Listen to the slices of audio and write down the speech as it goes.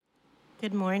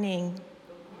Good morning.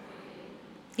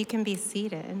 You can be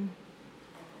seated.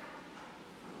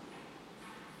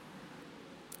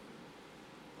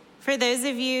 For those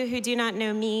of you who do not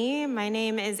know me, my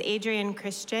name is Adrienne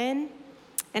Christian,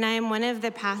 and I am one of the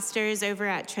pastors over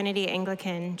at Trinity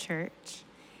Anglican Church.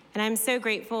 And I'm so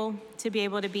grateful to be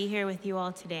able to be here with you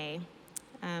all today.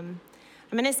 I'm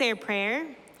going to say a prayer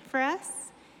for us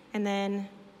and then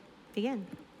begin.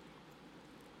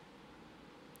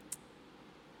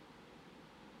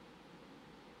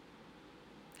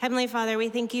 Heavenly Father, we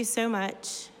thank you so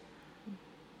much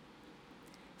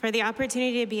for the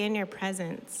opportunity to be in your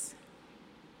presence.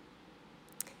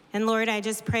 And Lord, I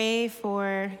just pray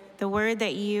for the word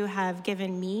that you have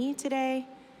given me today,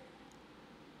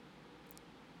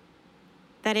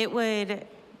 that it would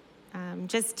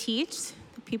just teach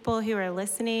the people who are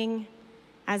listening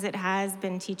as it has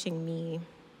been teaching me.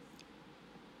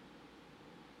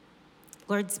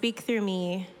 Lord, speak through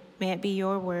me. May it be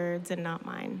your words and not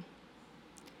mine.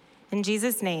 In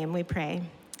Jesus' name we pray,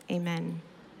 amen.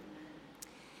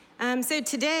 So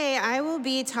today I will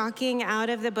be talking out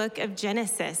of the book of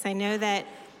Genesis. I know that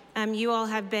you all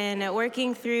have been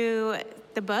working through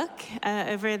the book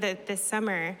over this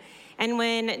summer. And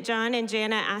when John and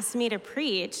Jana asked me to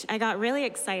preach, I got really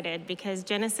excited because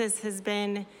Genesis has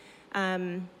been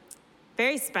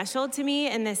very special to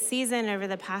me in this season over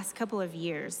the past couple of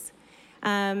years.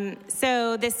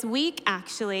 So this week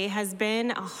actually has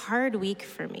been a hard week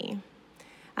for me.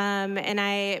 And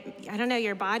I don't know,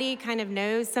 your body kind of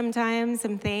knows sometimes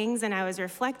some things, and I was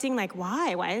reflecting like,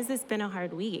 why has this been a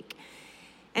hard week?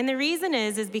 And the reason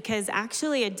is because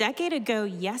actually a decade ago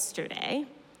yesterday,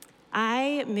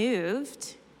 I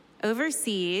moved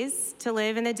overseas to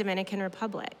live in the Dominican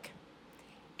Republic.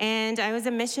 And I was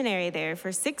a missionary there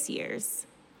for 6 years.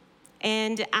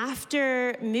 And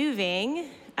after moving,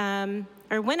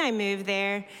 or when I moved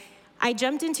there, I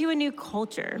jumped into a new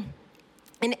culture.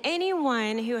 And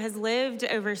anyone who has lived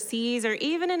overseas or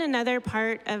even in another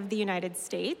part of the United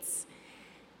States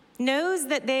knows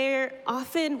that there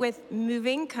often with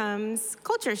moving comes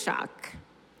culture shock.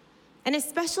 And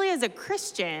especially as a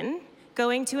Christian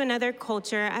going to another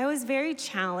culture, I was very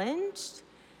challenged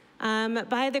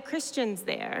by the Christians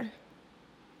there.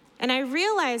 And I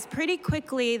realized pretty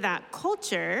quickly that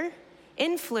culture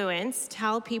influenced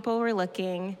how people were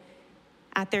looking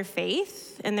at their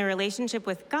faith and their relationship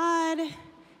with God,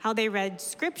 how they read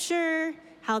scripture,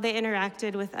 how they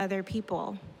interacted with other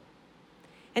people.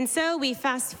 And so we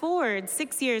fast forward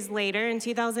 6 years later, in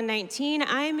 2019,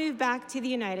 I moved back to the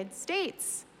United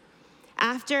States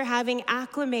after having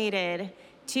acclimated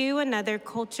to another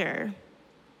culture.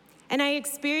 And I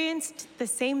experienced the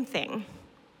same thing,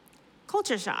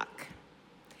 culture shock.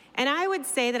 And I would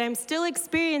say that I'm still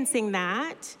experiencing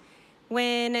that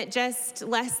when just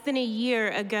less than a year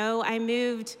ago, I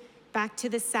moved back to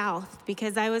the South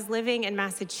because I was living in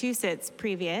Massachusetts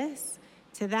previous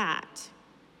to that.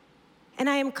 And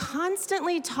I am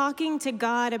constantly talking to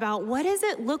God about what does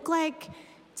it look like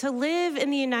to live in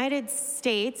the United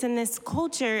States in this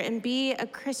culture and be a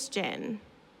Christian.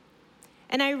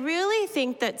 And I really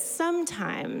think that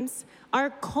sometimes our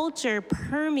culture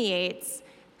permeates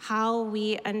how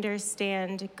we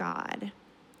understand God.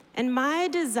 And my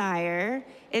desire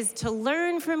is to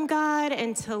learn from God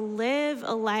and to live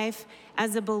a life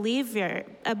as a believer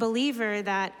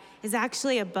that is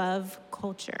actually above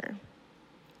culture.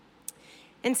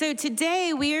 And so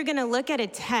today we are going to look at a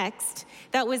text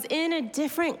that was in a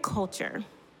different culture.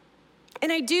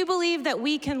 And I do believe that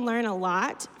we can learn a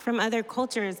lot from other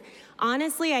cultures.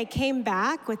 Honestly, I came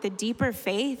back with a deeper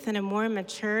faith and a more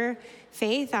mature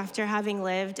faith after having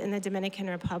lived in the Dominican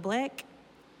Republic.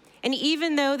 And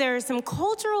even though there are some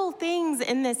cultural things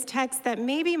in this text that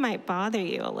maybe might bother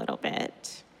you a little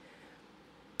bit,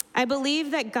 I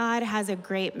believe that God has a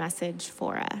great message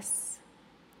for us.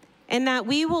 And that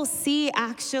we will see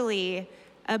actually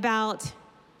about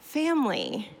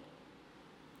family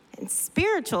and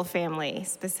spiritual family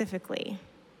specifically.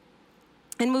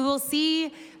 And we will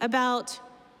see about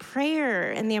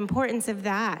prayer and the importance of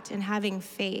that and having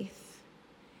faith.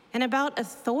 And about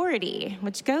authority,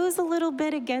 which goes a little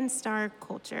bit against our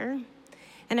culture,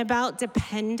 and about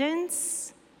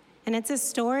dependence, and it's a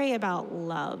story about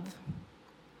love.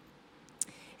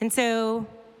 And so,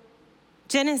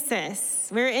 Genesis,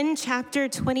 we're in chapter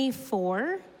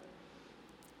 24,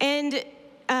 and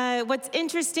what's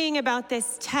interesting about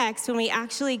this text, when we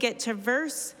actually get to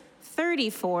verse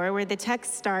 34, where the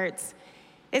text starts,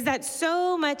 is that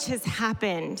so much has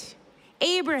happened.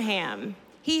 Abraham,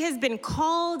 he has been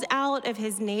called out of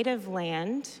his native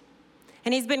land,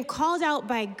 and he's been called out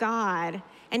by God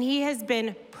and he has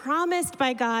been promised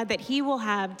by God that he will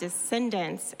have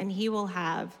descendants and he will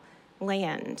have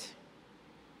land.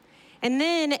 And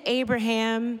then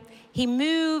Abraham, he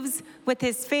moves with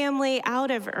his family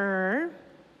out of Ur,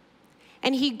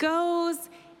 and he goes,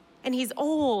 and he's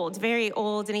old, very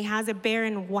old, and he has a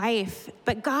barren wife,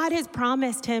 but God has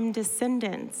promised him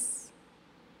descendants.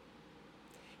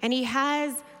 And he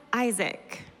has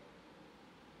Isaac.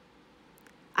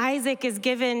 Isaac is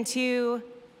given to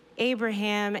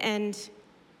Abraham, and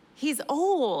he's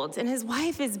old, and his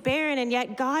wife is barren, and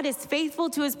yet God is faithful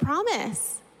to his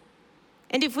promise.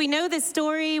 And if we know the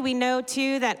story, we know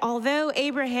too that although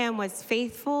Abraham was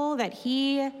faithful, that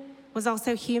he was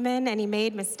also human and he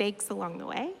made mistakes along the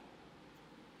way.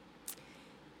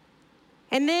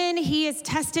 And then he is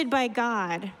tested by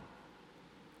God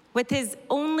with his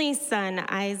only son,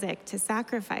 Isaac, to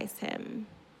sacrifice him.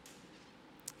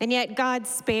 And yet God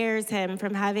spares him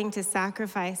from having to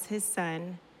sacrifice his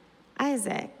son,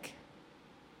 Isaac.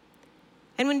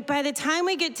 And by the time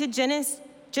we get to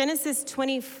Genesis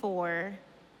 24,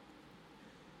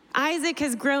 Isaac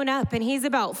has grown up and he's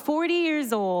about 40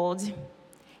 years old.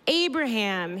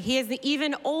 Abraham, he is the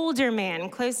even older man,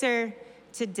 closer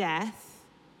to death.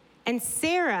 And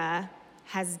Sarah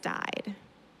has died.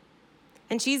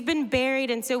 And she's been buried,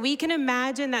 and so we can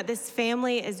imagine that this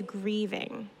family is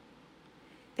grieving.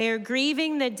 They are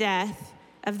grieving the death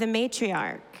of the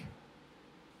matriarch.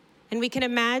 And we can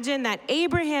imagine that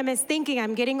Abraham is thinking,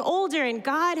 I'm getting older, and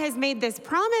God has made this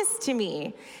promise to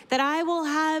me that I will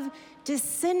have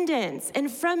descendants,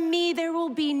 and from me there will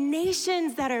be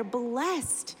nations that are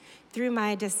blessed through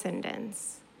my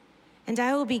descendants. And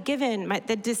I will be given,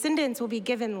 the descendants will be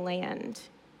given land.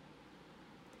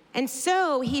 And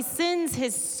so he sends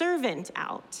his servant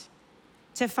out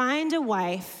to find a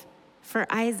wife for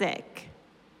Isaac.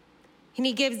 And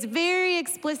he gives very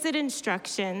explicit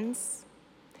instructions.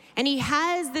 And he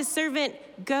has the servant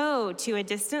go to a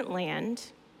distant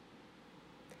land.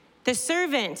 The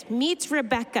servant meets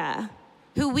Rebekah,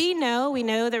 who we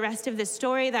know the rest of the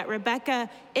story, that Rebekah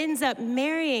ends up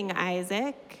marrying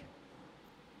Isaac.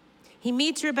 He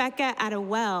meets Rebekah at a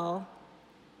well.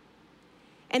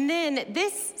 And then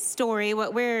this story,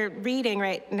 what we're reading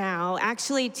right now,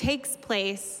 actually takes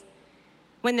place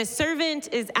when the servant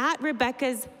is at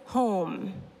Rebekah's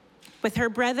home with her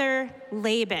brother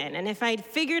Laban. And if I'd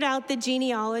figured out the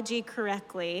genealogy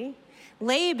correctly,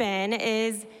 Laban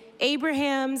is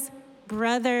Abraham's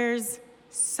brother's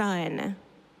son,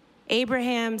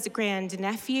 Abraham's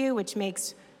grandnephew, which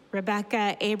makes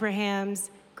Rebekah Abraham's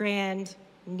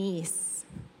grandniece.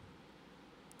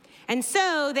 And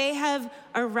so they have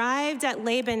arrived at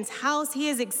Laban's house. He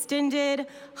has extended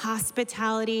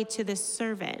hospitality to the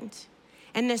servant.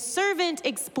 And the servant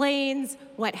explains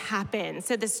what happened.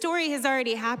 So the story has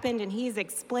already happened, and he's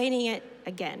explaining it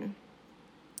again.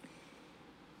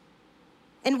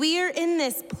 And we are in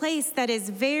this place that is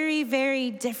very, very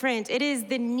different. It is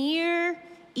the Near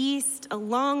East, a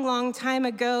long, long time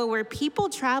ago, where people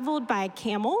traveled by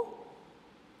camel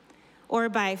or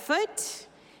by foot.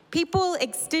 People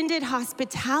extended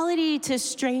hospitality to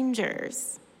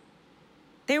strangers.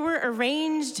 There were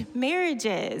arranged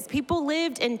marriages. People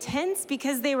lived in tents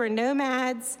because they were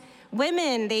nomads.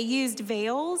 Women, they used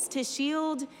veils to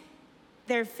shield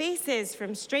their faces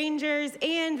from strangers,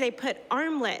 and they put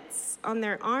armlets on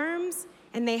their arms,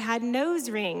 and they had nose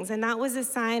rings, and that was a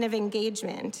sign of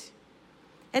engagement.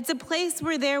 It's a place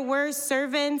where there were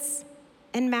servants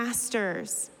and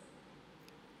masters.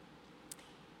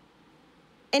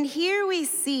 And here we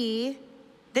see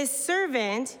this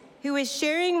servant who is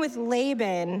sharing with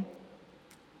Laban,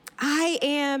 I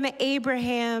am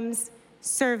Abraham's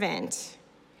servant.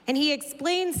 And he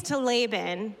explains to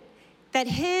Laban that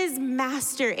his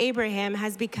master, Abraham,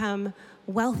 has become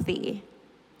wealthy.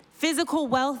 Physical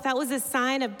wealth, that was a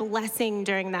sign of blessing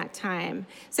during that time.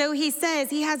 So he says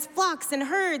he has flocks and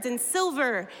herds and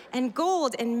silver and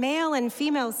gold and male and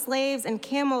female slaves and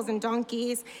camels and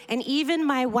donkeys. And even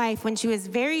my wife, when she was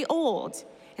very old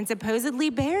and supposedly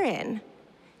barren,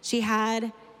 she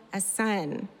had a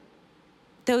son.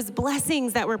 Those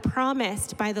blessings that were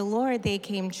promised by the Lord, they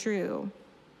came true.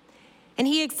 And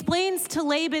he explains to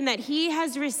Laban that he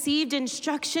has received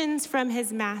instructions from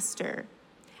his master.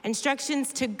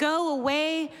 Instructions to go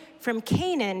away from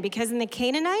Canaan, because in the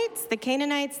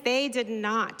Canaanites, they did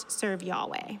not serve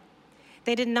Yahweh.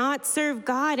 They did not serve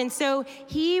God. And so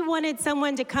he wanted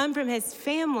someone to come from his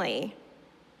family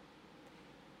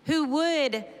who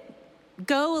would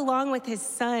go along with his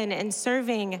son in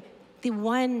serving the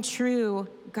one true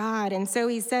God. And so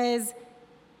he says,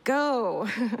 go,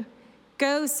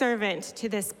 go servant to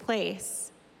this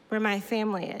place where my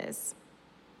family is.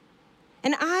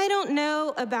 And I don't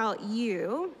know about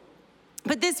you,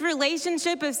 but this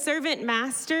relationship of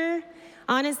servant-master,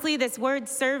 honestly, this word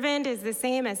servant is the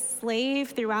same as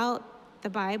slave throughout the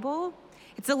Bible.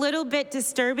 It's a little bit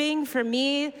disturbing for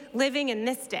me living in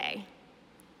this day.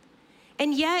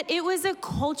 And yet it was a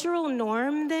cultural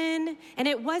norm then, and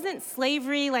it wasn't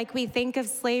slavery like we think of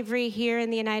slavery here in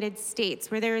the United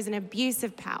States, where there was an abuse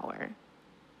of power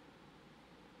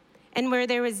and where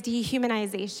there was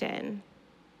dehumanization.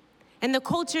 And the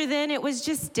culture then, it was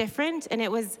just different, and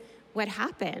it was what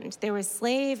happened. There was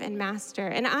slave and master.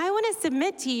 And I want to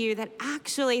submit to you that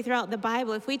actually throughout the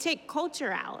Bible, if we take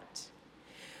culture out,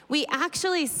 we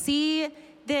actually see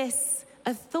this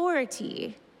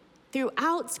authority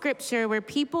throughout Scripture where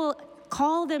people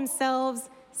call themselves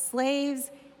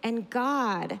slaves and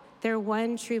God, their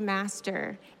one true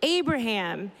master.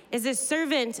 Abraham is a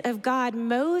servant of God.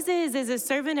 Moses is a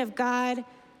servant of God.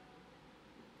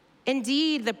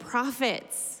 Indeed, the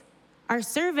prophets are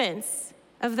servants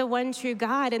of the one true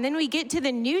God. And then we get to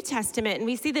the New Testament and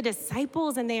we see the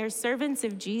disciples, and they are servants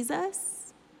of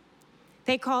Jesus.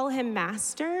 They call him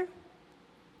master.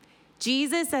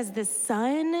 Jesus, as the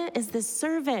Son, is the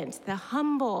servant, the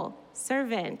humble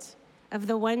servant of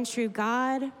the one true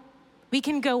God. We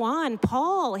can go on.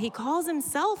 Paul, he calls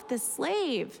himself the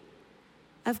slave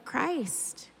of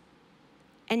Christ.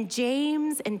 And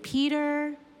James and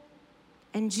Peter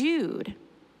and Jude.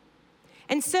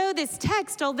 And so this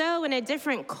text, although in a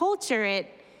different culture, it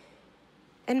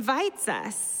invites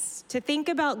us to think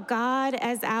about God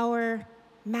as our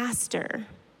master.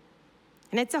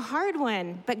 And it's a hard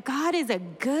one, but God is a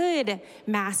good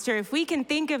master. If we can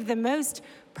think of the most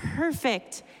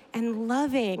perfect and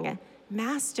loving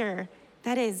master,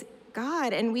 that is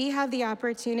God, and we have the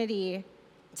opportunity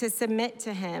to submit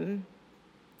to him.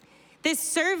 This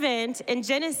servant in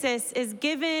Genesis is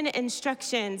given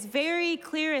instructions, very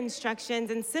clear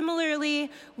instructions, and similarly,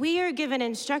 we are given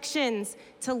instructions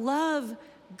to love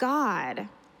God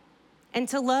and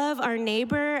to love our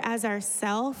neighbor as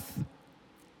ourself.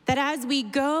 That as we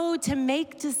go to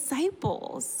make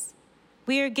disciples,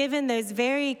 we are given those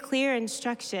very clear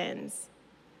instructions.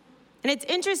 And it's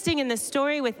interesting in the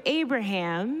story with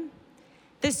Abraham,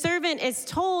 the servant is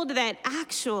told that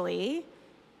actually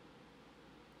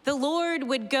the Lord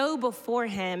would go before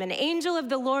him. An angel of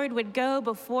the Lord would go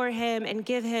before him and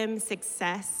give him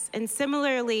success. And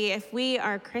similarly, if we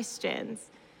are Christians,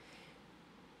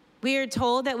 we are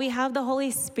told that we have the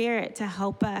Holy Spirit to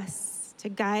help us, to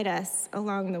guide us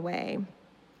along the way.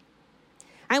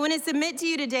 I want to submit to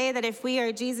you today that if we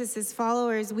are Jesus'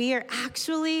 followers, we are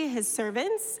actually his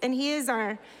servants, and he is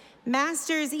our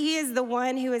masters. He is the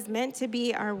one who is meant to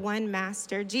be our one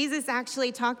master. Jesus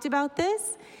actually talked about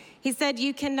this. He said,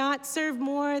 you cannot serve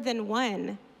more than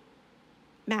one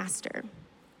master.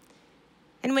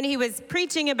 And when he was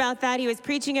preaching about that, he was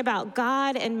preaching about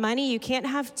God and money. You can't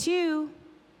have two.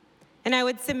 And I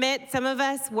would submit some of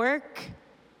us work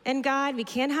and God, we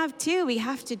can't have two. We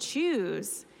have to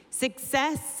choose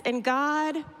success and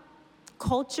God,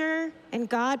 culture and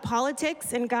God,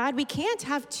 politics and God. We can't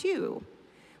have two.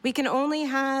 We can only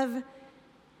have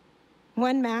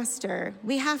one master.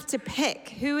 We have to pick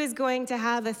who is going to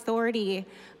have authority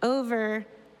over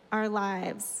our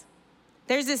lives.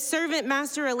 There's a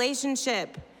servant-master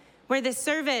relationship where the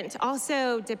servant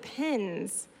also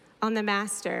depends on the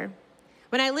master.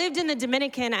 When I lived in the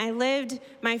Dominican, I lived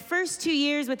my first 2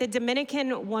 years with a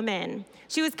Dominican woman.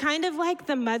 She was kind of like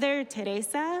the Mother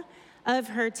Teresa of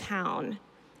her town.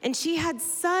 And she had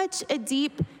such a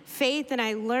deep faith, and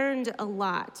I learned a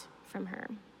lot from her.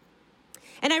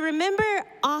 And I remember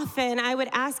often I would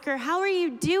ask her, how are you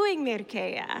doing,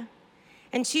 Mirkeya?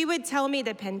 And she would tell me,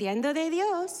 dependiendo de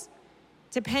Dios,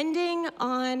 depending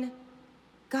on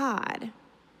God.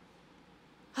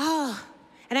 Oh,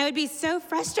 and I would be so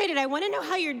frustrated. I want to know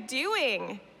how you're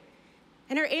doing.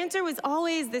 And her answer was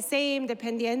always the same,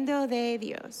 dependiendo de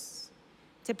Dios,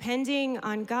 depending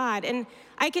on God. And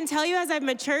I can tell you as I've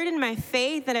matured in my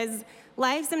faith that as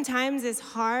life sometimes is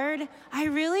hard, I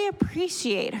really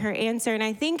appreciate her answer. And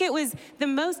I think it was the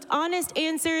most honest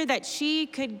answer that she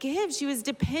could give. She was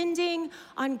depending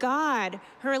on God.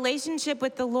 Her relationship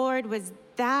with the Lord was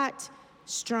that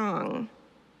strong.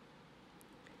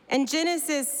 In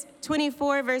Genesis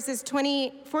 24, verses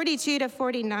 42 to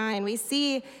 49, we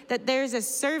see that there's a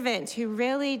servant who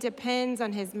really depends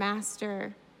on his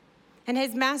master. And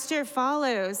his master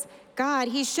follows God.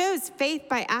 He shows faith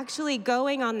by actually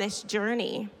going on this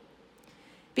journey.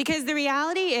 Because the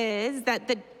reality is that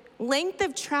the length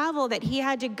of travel that he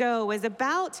had to go was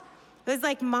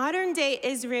like modern day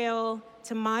Israel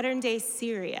to modern day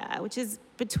Syria, which is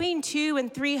between 200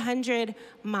 and 300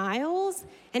 miles,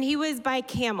 and he was by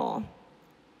camel.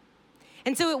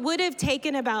 And so it would have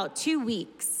taken about 2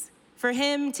 weeks for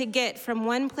him to get from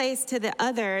one place to the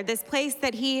other, this place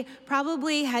that he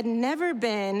probably had never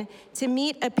been, to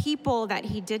meet a people that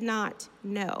he did not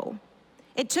know.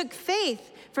 It took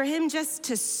faith for him just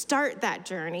to start that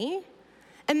journey.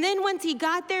 And then once he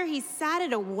got there, he sat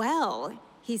at a well,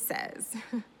 he says.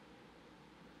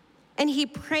 And he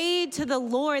prayed to the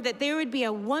Lord that there would be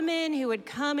a woman who would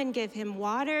come and give him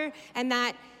water, and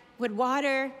that would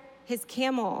water his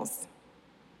camels.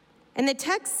 And the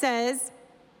text says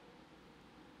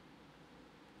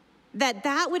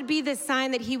that would be the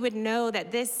sign that he would know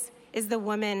that this is the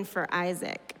woman for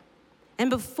Isaac. And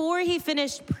before he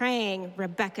finished praying,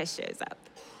 Rebekah shows up.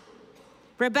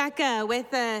 Rebekah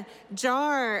with a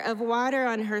jar of water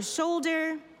on her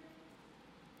shoulder.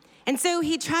 And so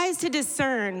he tries to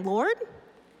discern, Lord,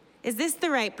 is this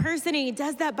the right person? And he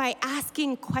does that by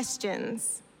asking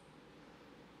questions.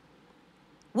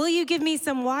 Will you give me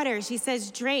some water? She says,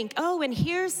 drink. Oh, and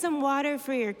here's some water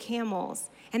for your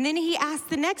camels. And then he asks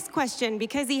the next question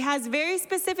because he has very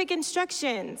specific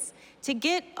instructions to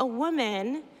get a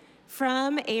woman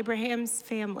from Abraham's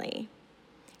family.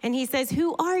 And he says,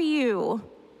 who are you?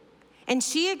 And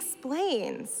she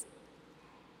explains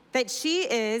that she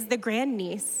is the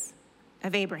grandniece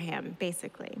of Abraham,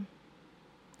 basically.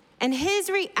 And his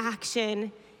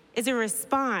reaction is a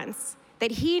response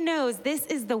that he knows this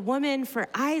is the woman for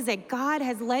Isaac. God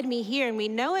has led me here. And we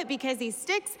know it because he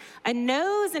sticks a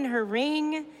nose in her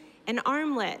ring and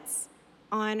armlets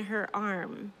on her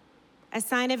arm, a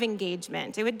sign of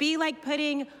engagement. It would be like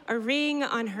putting a ring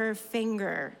on her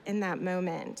finger in that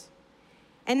moment.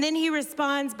 And then he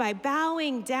responds by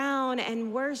bowing down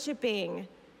and worshiping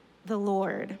the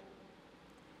Lord.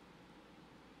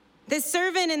 This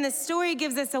servant in the story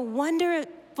gives us a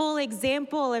wonderful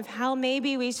example of how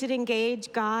maybe we should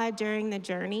engage God during the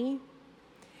journey.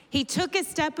 He took a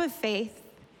step of faith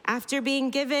after being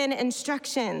given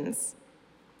instructions.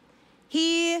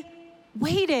 He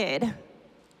waited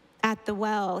at the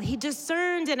well. He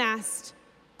discerned and asked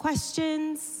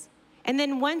questions. And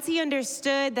then once he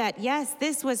understood that, yes,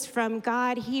 this was from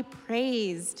God, he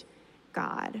praised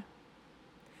God.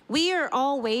 We are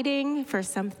all waiting for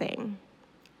something.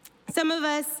 Some of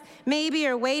us maybe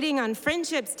are waiting on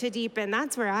friendships to deepen.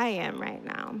 That's where I am right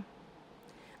now.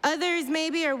 Others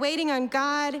maybe are waiting on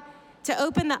God to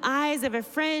open the eyes of a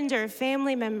friend or a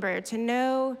family member to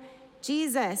know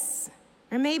Jesus.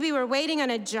 Or maybe we're waiting on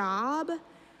a job,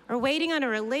 or waiting on a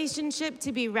relationship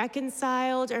to be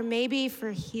reconciled, or maybe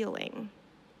for healing.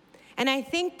 And I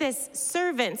think this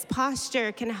servant's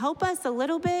posture can help us a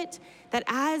little bit, that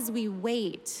as we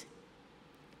wait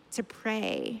to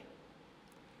pray,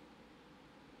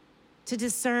 to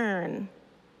discern,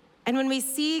 and when we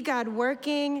see God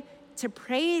working, to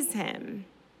praise him.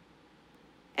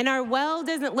 And our well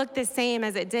doesn't look the same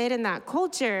as it did in that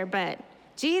culture, but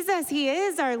Jesus, he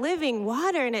is our living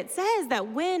water, and it says that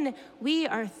when we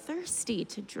are thirsty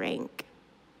to drink.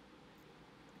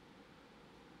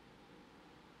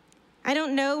 I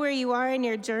don't know where you are in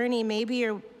your journey. Maybe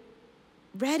you're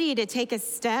ready to take a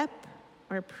step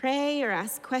or pray or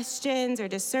ask questions or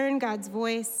discern God's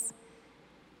voice.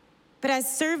 But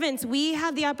as servants, we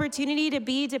have the opportunity to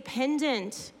be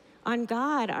dependent on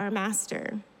God, our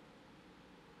master.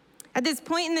 At this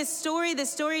point in the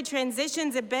story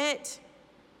transitions a bit.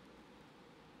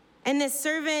 And this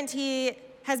servant, he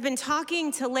has been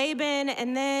talking to Laban,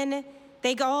 and then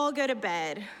they all go to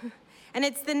bed. And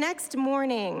it's the next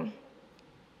morning.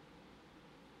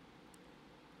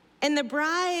 And the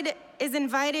bride is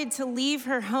invited to leave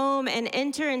her home and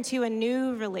enter into a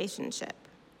new relationship.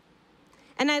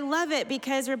 And I love it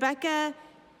because Rebekah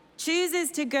chooses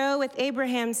to go with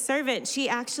Abraham's servant. She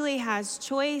actually has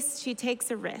choice. She takes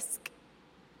a risk.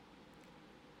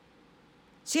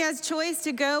 She has choice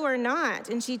to go or not,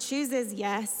 and she chooses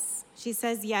yes. She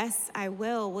says, yes, I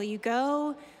will. Will you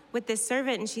go with this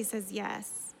servant? And she says,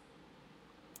 yes.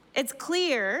 It's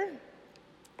clear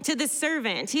to the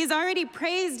servant. He's already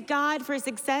praised God for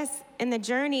success in the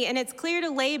journey, and it's clear to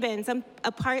Laban,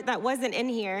 a part that wasn't in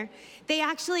here, they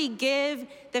actually give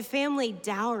the family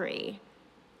dowry,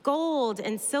 gold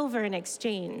and silver in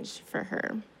exchange for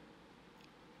her.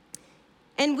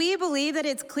 And we believe that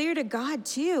it's clear to God,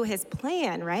 too, his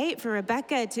plan, right, for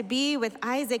Rebekah to be with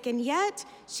Isaac, and yet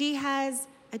she has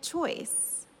a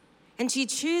choice. And she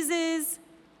chooses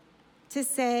to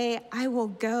say, I will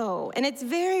go. And it's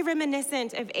very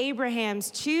reminiscent of Abraham's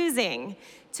choosing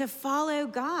to follow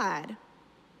God.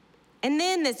 And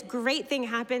then this great thing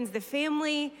happens. The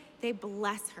family, they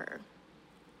bless her.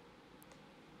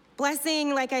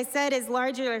 Blessing, like I said, is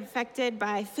largely affected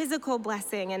by physical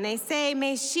blessing. And they say,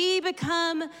 may she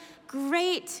become a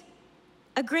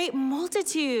great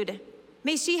multitude.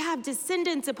 May she have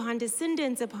descendants upon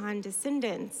descendants upon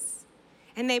descendants.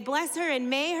 And they bless her, and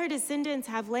may her descendants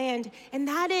have land. And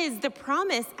that is the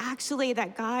promise, actually,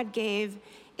 that God gave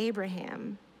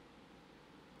Abraham.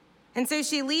 And so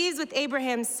she leaves with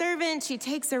Abraham's servant. She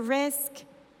takes a risk.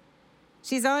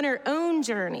 She's on her own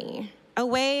journey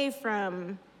away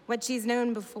from what she's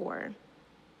known before.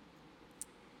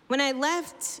 When I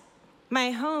left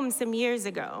my home some years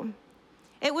ago,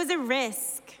 it was a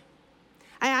risk.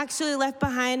 I actually left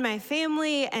behind my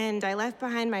family, and I left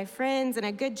behind my friends and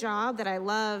a good job that I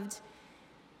loved.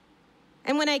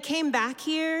 And when I came back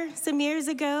here some years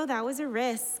ago, that was a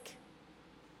risk.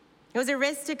 It was a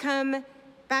risk to come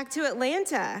back to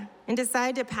Atlanta and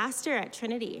decide to pastor at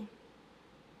Trinity.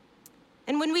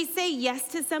 And when we say yes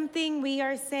to something, we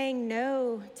are saying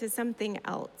no to something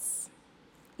else.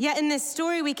 Yet in this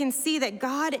story, we can see that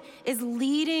God is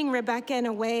leading Rebekah in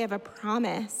a way of a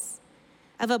promise,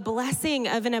 of a blessing,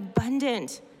 of an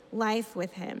abundant life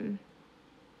with him.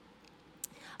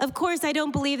 Of course, I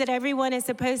don't believe that everyone is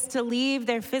supposed to leave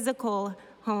their physical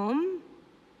home,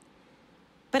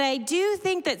 but I do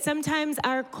think that sometimes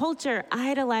our culture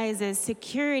idolizes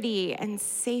security and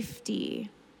safety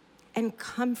and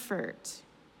comfort.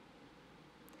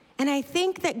 And I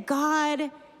think that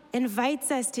God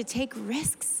invites us to take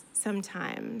risks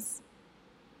sometimes,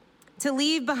 to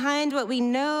leave behind what we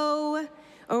know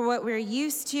or what we're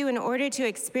used to in order to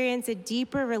experience a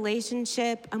deeper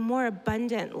relationship, a more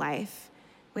abundant life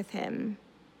with him.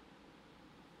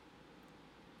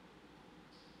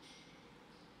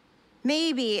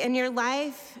 Maybe in your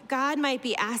life, God might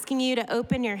be asking you to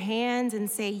open your hands and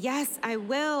say, yes, I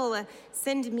will,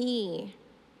 send me.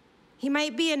 He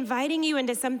might be inviting you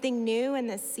into something new in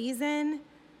this season,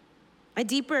 a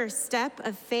deeper step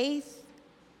of faith.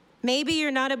 Maybe you're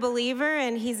not a believer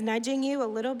and he's nudging you a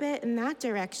little bit in that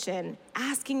direction,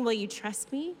 asking, will you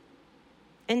trust me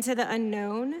into the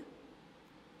unknown?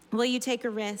 Will you take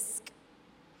a risk?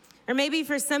 Or maybe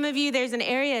for some of you, there's an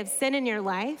area of sin in your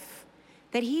life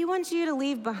that he wants you to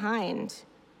leave behind,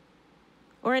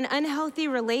 or an unhealthy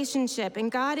relationship, and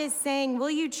God is saying, will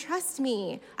you trust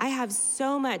me? I have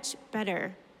so much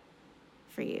better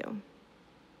for you.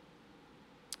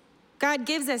 God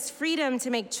gives us freedom to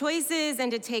make choices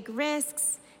and to take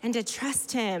risks and to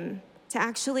trust him to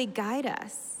actually guide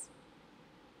us.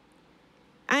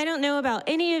 I don't know about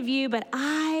any of you, but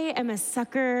I am a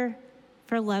sucker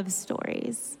for love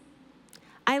stories.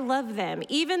 I love them,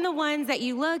 even the ones that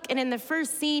you look and in the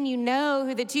first scene you know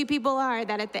who the two people are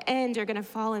that at the end are gonna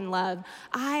fall in love.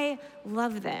 I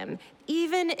love them,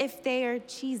 even if they are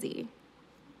cheesy.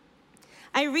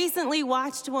 I recently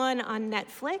watched one on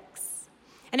Netflix,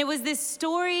 and it was this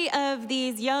story of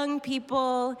these young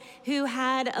people who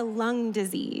had a lung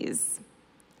disease.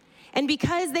 And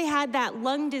because they had that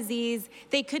lung disease,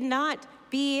 they could not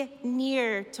be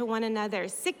near to one another,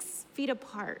 6 feet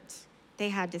apart. They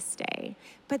had to stay,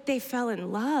 but they fell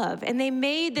in love, and they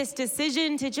made this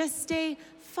decision to just stay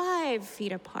 5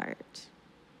 feet apart.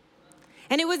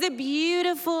 And it was a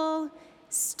beautiful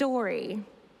story.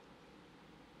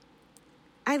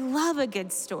 I love a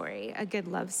good story, a good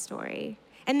love story.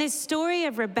 And this story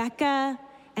of Rebekah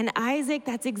and Isaac,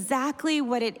 that's exactly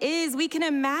what it is. We can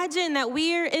imagine that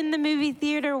we are in the movie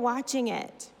theater watching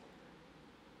it.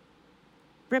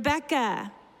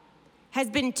 Rebekah has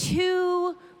been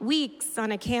 2 weeks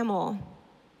on a camel,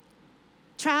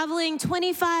 traveling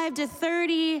 25 to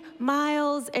 30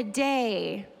 miles a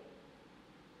day.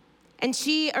 And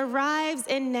she arrives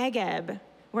in Negeb,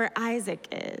 where Isaac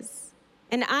is.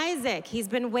 And Isaac, he's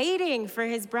been waiting for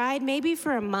his bride maybe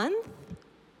for a month,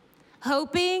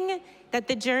 hoping that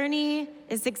the journey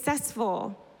is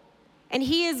successful. And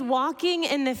he is walking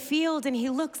in the field, and he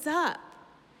looks up,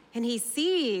 and he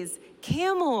sees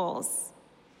camels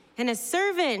and a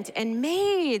servant and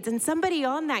maids and somebody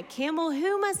on that camel.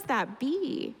 Who must that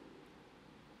be?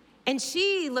 And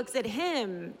she looks at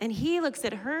him, and he looks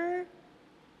at her,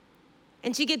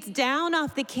 and she gets down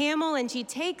off the camel, and she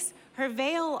takes her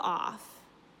veil off,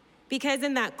 because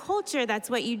in that culture, that's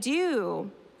what you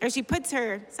do. Or she puts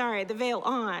the veil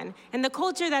on. In the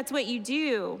culture, that's what you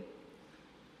do.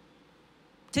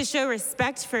 To show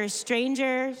respect for a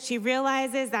stranger, she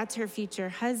realizes that's her future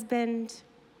husband.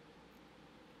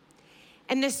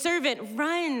 And the servant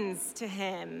runs to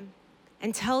him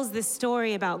and tells the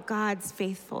story about God's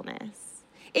faithfulness.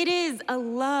 It is a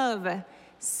love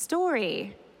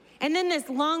story. And then this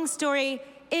long story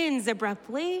ends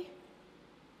abruptly.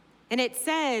 And it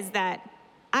says that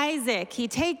Isaac, he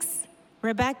takes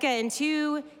Rebekah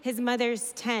into his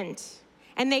mother's tent,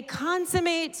 and they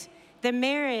consummate the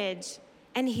marriage,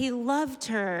 and he loved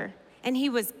her, and he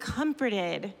was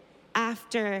comforted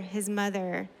after his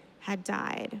mother had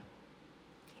died.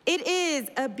 It is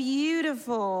a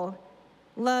beautiful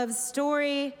love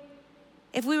story.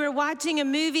 If we were watching a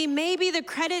movie, maybe the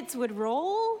credits would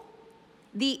roll,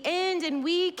 the end, and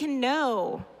we can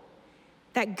know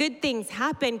that good things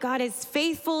happen. God is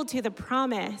faithful to the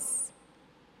promise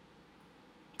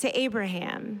to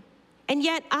Abraham. And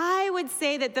yet I would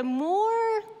say that the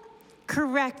more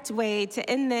correct way to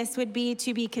end this would be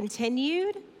to be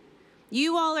continued.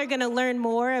 You all are going to learn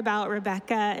more about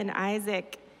Rebekah and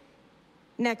Isaac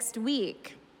next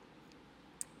week.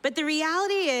 But the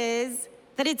reality is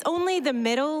that it's only the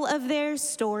middle of their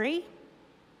story.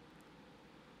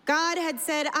 God had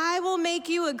said, I will make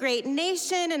you a great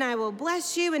nation, and I will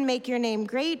bless you and make your name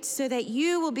great so that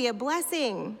you will be a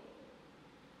blessing.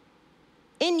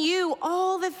 In you,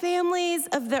 all the families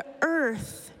of the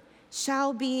earth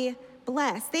shall be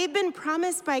blessed. They've been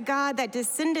promised by God that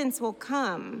descendants will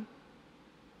come.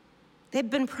 They've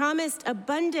been promised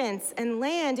abundance and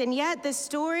land, and yet the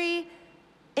story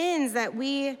ends that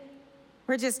we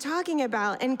were just talking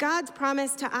about, and God's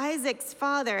promise to Isaac's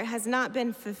father has not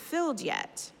been fulfilled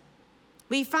yet.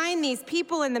 We find these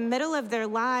people in the middle of their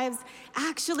lives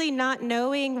actually not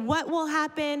knowing what will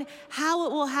happen, how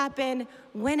it will happen,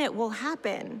 when it will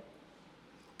happen.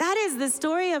 That is the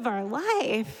story of our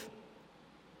life.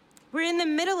 We're in the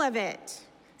middle of it.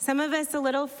 Some of us a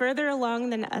little further along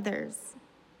than others.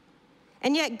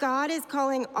 And yet God is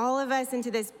calling all of us into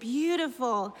this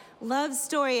beautiful love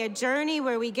story, a journey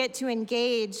where we get to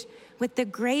engage with the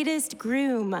greatest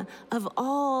groom of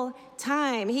all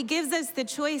time. He gives us the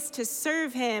choice to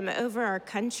serve him over our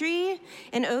country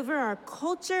and over our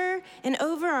culture and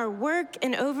over our work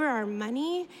and over our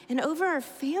money and over our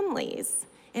families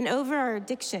and over our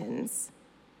addictions.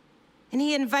 And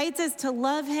he invites us to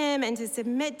love him and to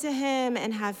submit to him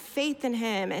and have faith in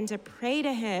him and to pray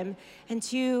to him and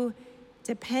to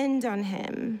depend on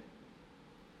him.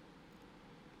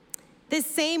 This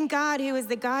same God who is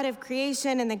the God of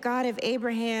creation and the God of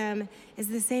Abraham is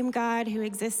the same God who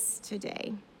exists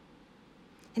today.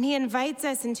 And he invites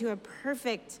us into a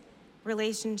perfect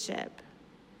relationship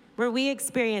where we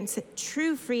experience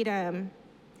true freedom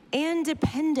and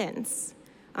dependence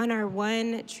on our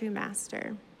one true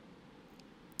master.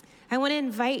 I want to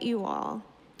invite you all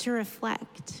to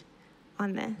reflect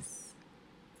on this.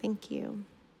 Thank you.